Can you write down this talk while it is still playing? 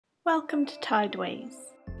Welcome to Tideways,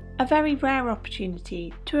 a very rare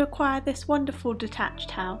opportunity to acquire this wonderful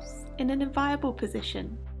detached house in an enviable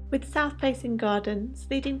position with south-facing gardens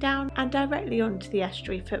leading down and directly onto the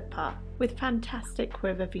estuary footpath with fantastic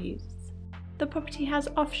river views. The property has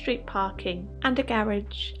off-street parking and a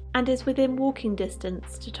garage and is within walking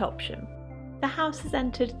distance to Topsham. The house is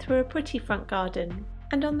entered through a pretty front garden,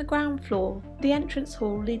 and on the ground floor the entrance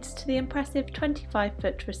hall leads to the impressive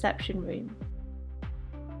 25-foot reception room.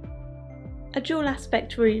 A dual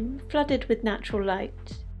aspect room flooded with natural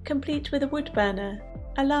light, complete with a wood burner,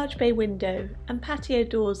 a large bay window and patio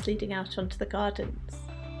doors leading out onto the gardens.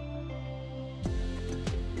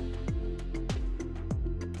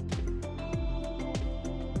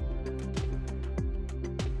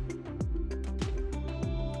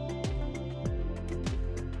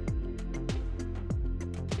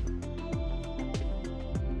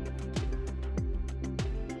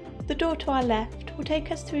 The door to our left will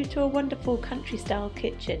take us through to a wonderful country-style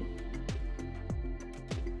kitchen.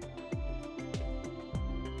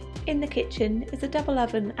 In the kitchen is a double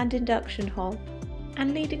oven and induction hob,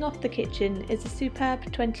 and leading off the kitchen is a superb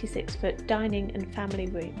 26-foot dining and family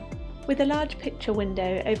room, with a large picture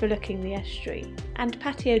window overlooking the estuary, and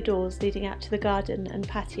patio doors leading out to the garden and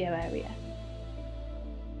patio area.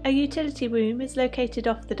 A utility room is located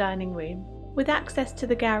off the dining room, with access to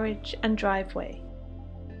the garage and driveway.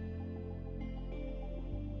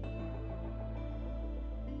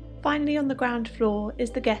 Finally, on the ground floor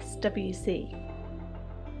is the guest WC.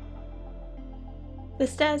 The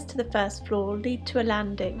stairs to the first floor lead to a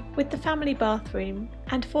landing with the family bathroom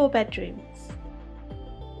and 4 bedrooms.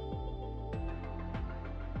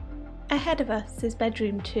 Ahead of us is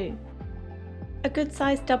bedroom 2, a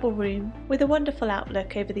good-sized double room with a wonderful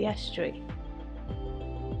outlook over the estuary.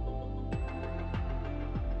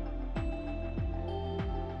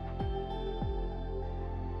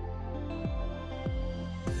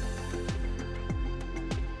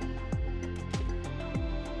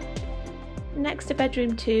 Next to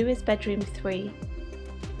bedroom 2 is bedroom 3.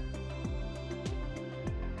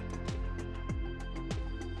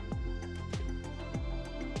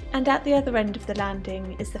 And at the other end of the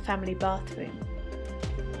landing is the family bathroom.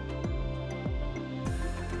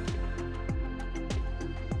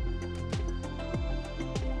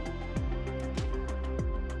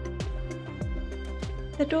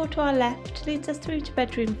 The door to our left leads us through to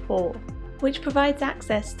bedroom 4, which provides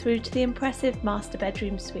access through to the impressive master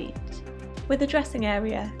bedroom suite, with a dressing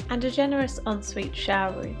area and a generous ensuite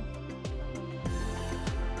shower room.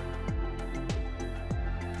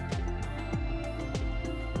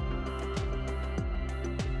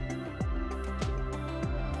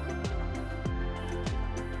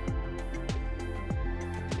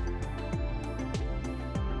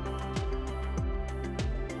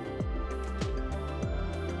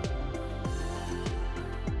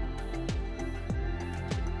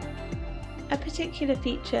 A particular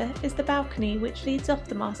feature is the balcony, which leads off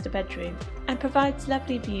the master bedroom and provides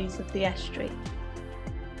lovely views of the estuary.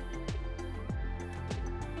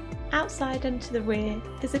 Outside and to the rear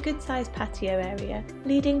is a good-sized patio area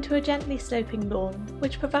leading to a gently sloping lawn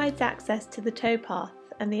which provides access to the towpath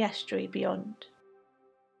and the estuary beyond.